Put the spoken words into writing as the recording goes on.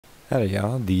Howdy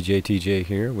y'all, TheJTJ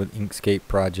here with Inkscape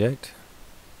project,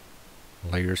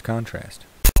 Layers Contrast.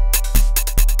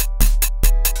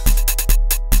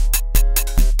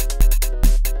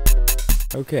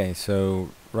 Okay, so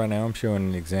right now I'm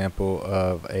showing an example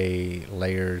of a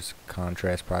Layers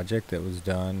Contrast project that was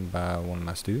done by one of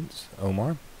my students,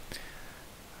 Omar.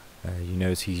 You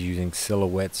notice he's using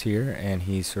silhouettes here, and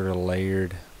he's sort of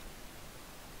layered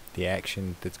the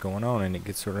action that's going on, and it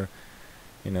gets sort of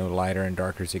lighter and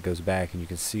darker as it goes back, and you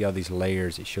can see all these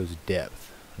layers. It shows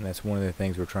depth, and that's one of the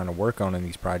things we're trying to work on in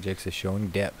these projects, is showing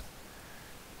depth.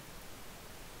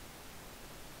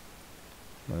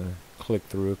 I'm going to click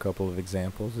through a couple of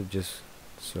examples of just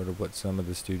sort of what some of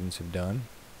the students have done.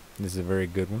 This is a very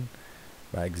good one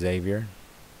by Xavier.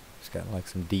 It's got like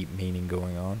some deep meaning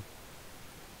going on.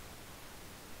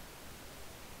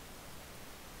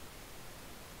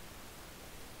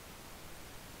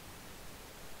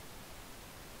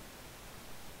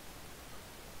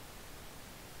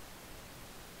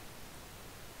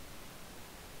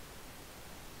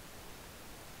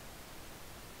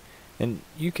 And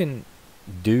you can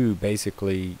do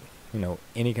basically,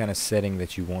 any kind of setting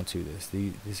that you want to.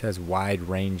 This has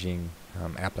wide-ranging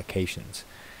applications.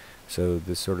 So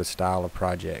this sort of style of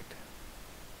project.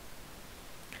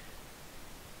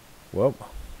 Well,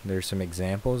 there's some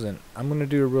examples, and I'm going to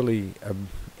do a really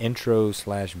intro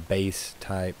 / base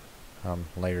type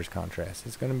layers contrast.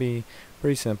 It's going to be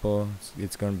pretty simple.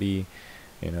 It's going to be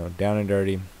down and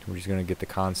dirty. We're just going to get the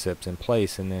concepts in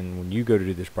place, and then when you go to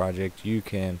do this project, you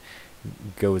can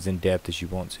go as in depth as you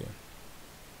want to.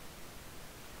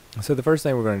 So the first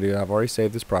thing we're going to do, I've already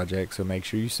saved this project, so make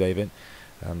sure you save it.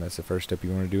 That's the first step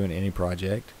you want to do in any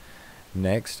project.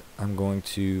 Next, I'm going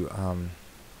to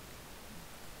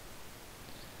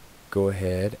go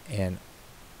ahead and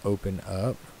open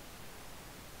up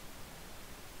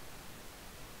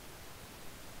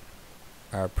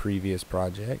our previous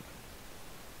project.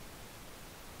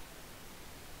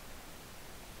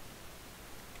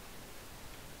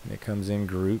 And it comes in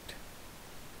grouped.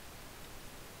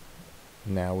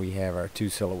 Now we have our two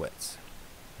silhouettes.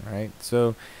 Alright,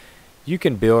 so you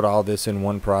can build all this in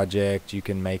one project. You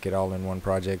can make it all in one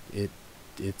project.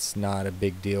 It's not a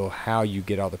big deal how you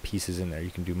get all the pieces in there.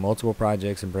 You can do multiple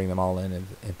projects and bring them all in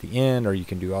at the end, or you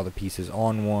can do all the pieces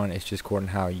on one. It's just according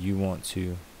to how you want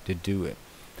to do it.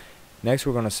 Next,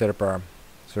 we're going to set up our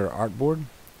sort of artboard.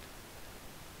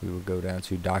 We will go down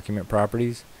to Document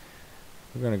Properties.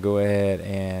 We're going to go ahead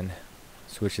and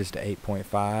switch this to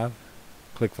 8.5.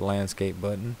 Click the landscape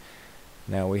button.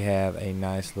 Now we have a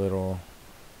nice little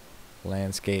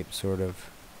landscape sort of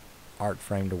art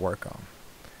frame to work on.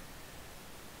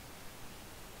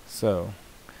 So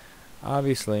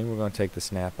obviously we're going to take the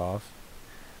snap off.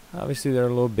 Obviously they're a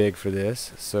little big for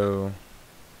this, so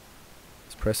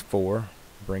let's press 4,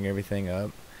 bring everything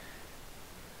up.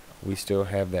 We still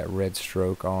have that red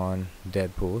stroke on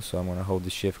Deadpool, so I'm going to hold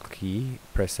the shift key,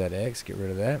 press that X, get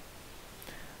rid of that.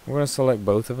 We're going to select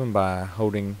both of them by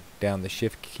holding down the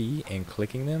shift key and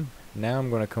clicking them. Now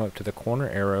I'm going to come up to the corner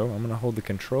arrow. I'm going to hold the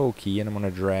control key and I'm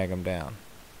going to drag them down.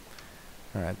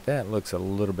 Alright, that looks a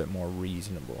little bit more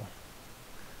reasonable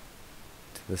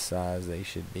to the size they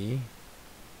should be.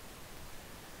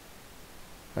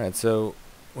 Alright, so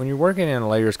when you're working in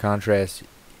layers contrast,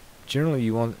 generally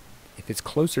you want, if it's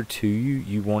closer to you,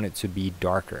 you want it to be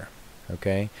darker.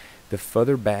 Okay, the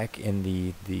further back in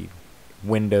the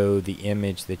window, the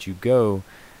image that you go,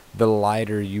 the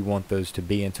lighter you want those to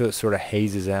be, until it sort of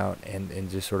hazes out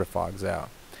and just sort of fogs out.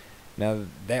 Now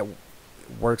that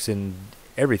works in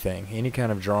everything, any kind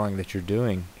of drawing that you're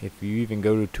doing. If you even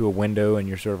go to a window and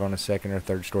you're sort of on a second or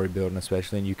third story building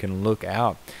especially, and you can look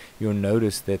out, you'll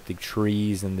notice that the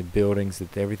trees and the buildings,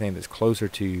 that everything that's closer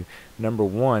to you, number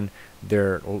one,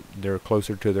 they're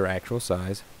closer to their actual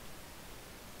size,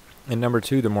 and number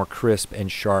two, they're more crisp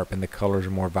and sharp, and the colors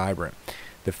are more vibrant.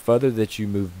 The further that you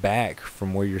move back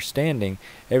from where you're standing,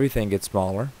 everything gets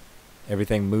smaller,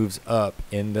 everything moves up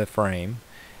in the frame,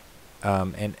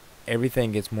 and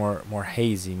everything gets more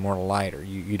hazy, more lighter.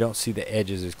 You don't see the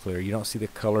edges as clear, you don't see the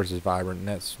colors as vibrant, and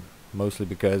that's mostly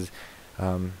because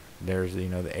there's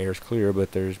the air's clear,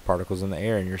 but there's particles in the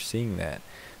air and you're seeing that.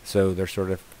 So they're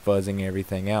sort of fuzzing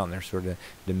everything out, and they're sort of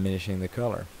diminishing the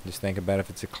color. Just think about if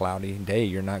it's a cloudy day,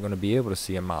 you're not going to be able to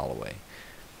see a mile away.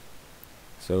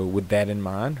 So with that in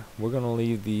mind, we're going to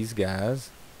leave these guys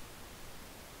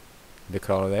the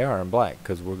color they are in black,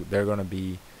 because they're going to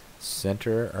be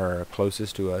center or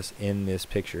closest to us in this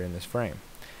picture, in this frame.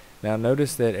 Now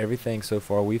notice that everything so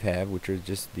far we've had, which are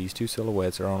just these two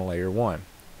silhouettes, are on layer 1.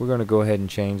 We're going to go ahead and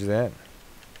change that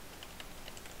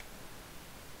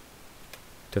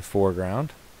to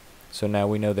foreground. So now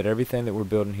we know that everything that we're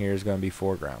building here is going to be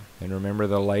foreground. And remember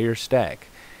the layer stack.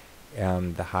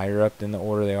 The higher up in the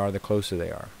order they are, the closer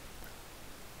they are.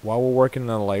 While we're working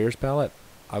on the layers palette,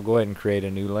 I'll go ahead and create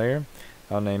a new layer.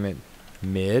 I'll name it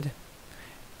mid.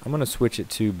 I'm going to switch it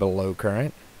to below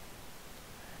current.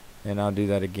 And I'll do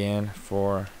that again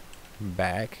for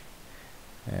back.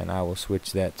 And I will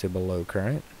switch that to below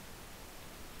current.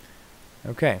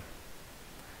 Okay.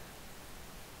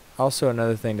 Also,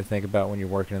 another thing to think about when you're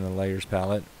working in the layers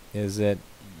palette is that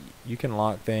you can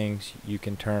lock things, you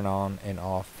can turn on and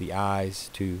off the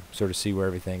eyes to sort of see where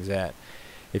everything's at.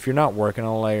 If you're not working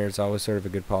on layers, it's always sort of a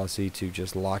good policy to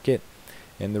just lock it.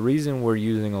 And the reason we're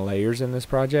using layers in this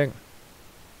project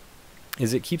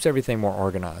is it keeps everything more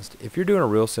organized. If you're doing a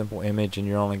real simple image and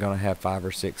you're only going to have 5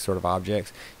 or 6 sort of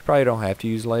objects, you probably don't have to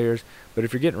use layers. But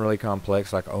if you're getting really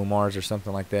complex like Omar's or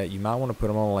something like that, you might want to put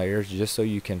them on layers just so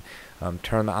you can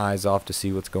turn the eyes off to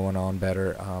see what's going on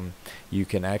better. You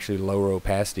can actually lower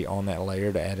opacity on that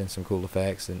layer to add in some cool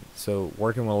effects. And so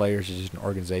working with layers is just an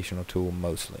organizational tool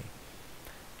mostly.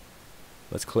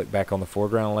 Let's click back on the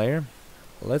foreground layer.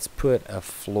 Let's put a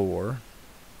floor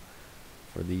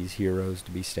for these heroes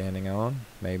to be standing on.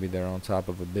 Maybe they're on top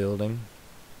of a building.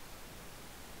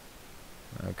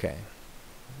 Okay,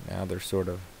 now they're sort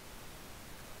of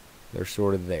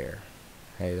there.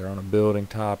 Hey, they're on a building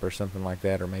top or something like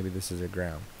that, or maybe this is a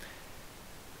ground.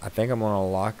 I think I'm going to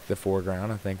lock the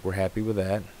foreground. I think we're happy with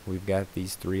that. We've got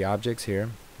these 3 objects here,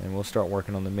 and we'll start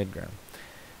working on the midground.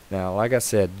 Now, like I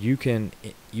said, you can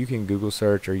Google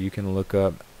search, or you can look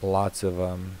up lots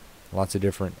of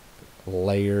different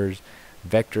layers,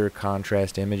 vector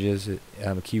contrast images.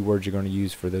 Keywords you're going to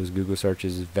use for those Google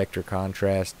searches is vector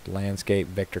contrast landscape,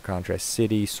 vector contrast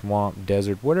city, swamp,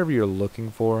 desert, whatever you're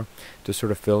looking for to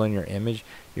sort of fill in your image.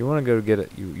 You want to go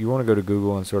you want to go to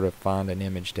Google and sort of find an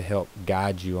image to help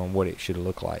guide you on what it should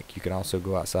look like. You can also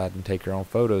go outside and take your own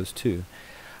photos too.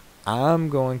 I'm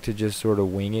going to just sort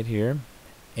of wing it here,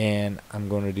 and I'm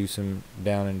going to do some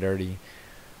down and dirty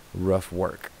rough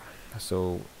work.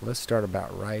 So let's start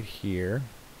about right here.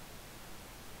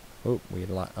 Oh, we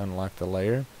unlocked the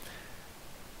layer.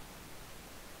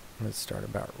 Let's start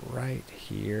about right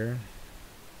here.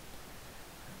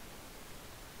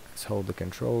 Let's hold the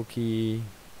control key.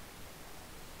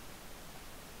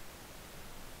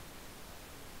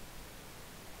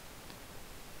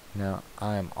 Now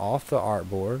I am off the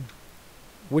artboard,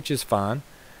 which is fine.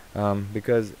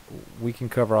 Because we can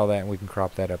cover all that and we can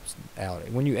crop that out.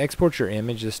 When you export your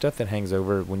image, the stuff that hangs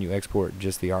over when you export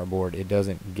just the artboard, it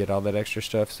doesn't get all that extra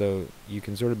stuff, so you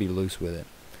can sort of be loose with it.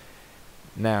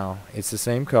 Now, it's the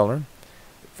same color.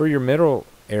 For your middle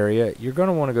area, you're going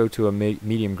to want to go to a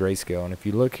medium grayscale, and if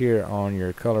you look here on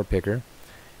your color picker,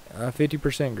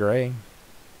 50% gray,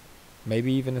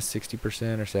 maybe even a 60%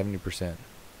 or 70%.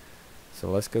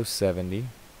 So let's go 70.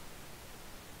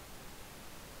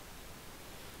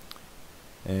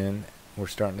 And we're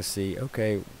starting to see,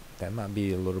 okay, that might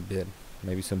be a little bit,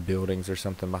 maybe some buildings or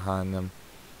something behind them.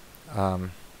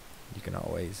 You can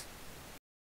always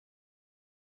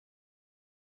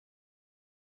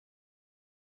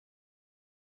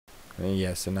and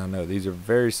yes, and I know these are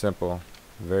very simple,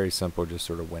 just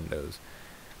sort of windows.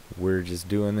 We're just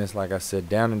doing this, like I said,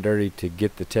 down and dirty to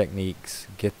get the techniques,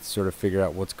 sort of figure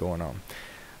out what's going on.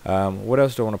 What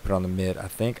else do I want to put on the mid? I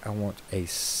think I want a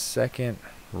second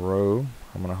row.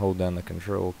 I'm going to hold down the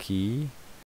control key.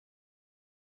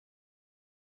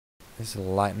 Just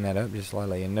lighten that up just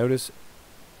slightly, and notice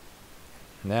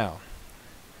now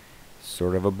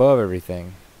sort of above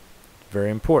everything, very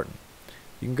important,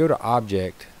 you can go to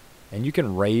object and you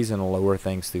can raise and lower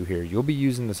things through here. You'll be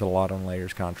using this a lot on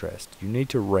layers contrast. You need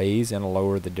to raise and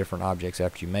lower the different objects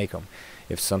after you make them.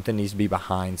 If something needs to be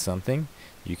behind something,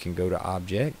 you can go to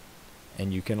object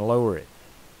and you can lower it.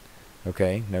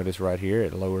 Okay, notice right here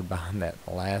it lowered behind that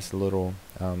last little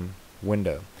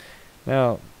window.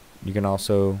 Now you can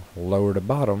also lower the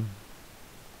bottom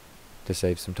to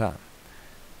save some time.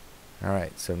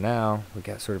 Alright, so now we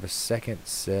got sort of a second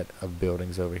set of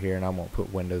buildings over here, and I won't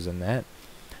put windows in that.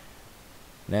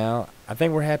 Now I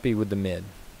think we're happy with the mid.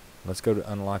 Let's go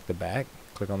to unlock the back.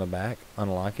 Click on the back,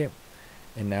 unlock it,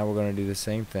 and now we're going to do the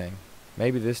same thing.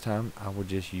 Maybe this time I will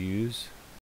just use,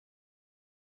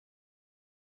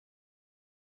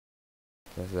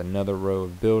 there's another row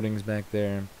of buildings back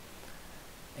there,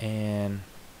 and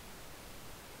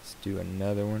let's do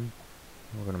another one.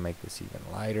 We're going to make this even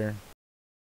lighter.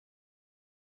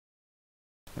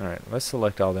 Alright, let's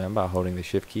select all them by holding the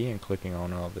shift key and clicking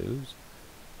on all those.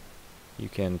 You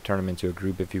can turn them into a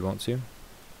group if you want to.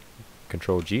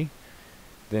 Control G.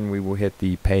 Then we will hit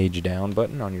the page down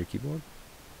button on your keyboard.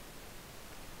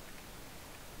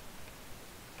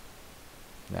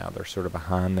 Now they're sort of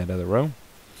behind that other row.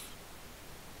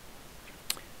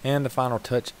 And the final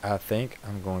touch, I think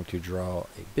I'm going to draw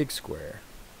a big square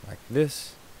like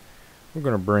this. We're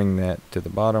going to bring that to the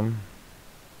bottom.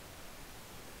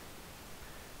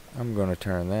 I'm going to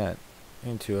turn that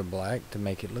into a black to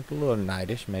make it look a little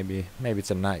nightish. Maybe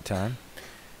it's a nighttime.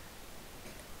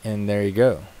 And there you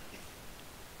go.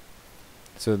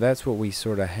 So that's what we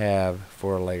sort of have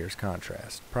for a layers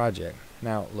contrast project.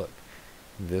 Now look,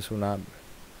 this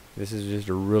is just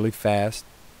a really fast,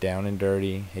 down and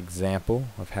dirty example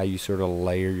of how you sort of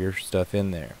layer your stuff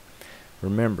in there.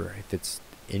 Remember, if it's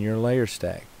in your layer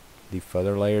stack, the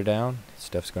further layer down,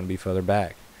 stuff's going to be further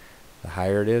back. The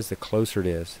higher it is, the closer it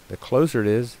is. The closer it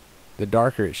is, the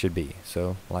darker it should be.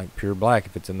 So like pure black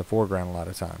if it's in the foreground a lot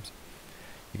of times.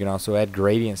 You can also add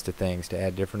gradients to things to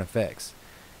add different effects.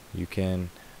 You can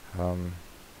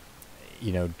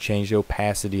change the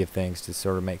opacity of things to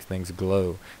sort of make things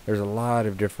glow. There's a lot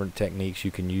of different techniques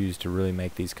you can use to really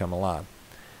make these come alive.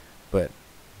 But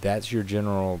that's your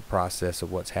general process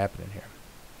of what's happening here.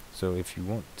 So if you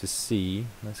want to see,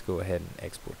 let's go ahead and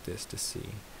export this to see.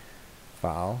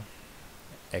 File,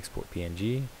 export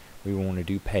PNG. We want to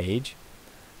do page.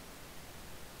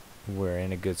 We're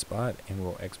in a good spot and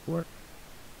we'll export.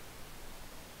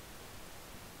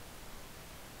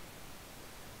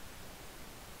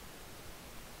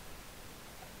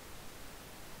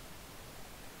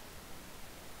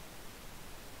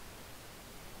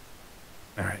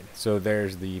 Alright, so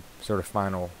there's the sort of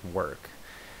final work.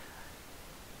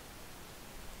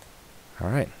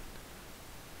 Alright,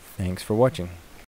 thanks for watching.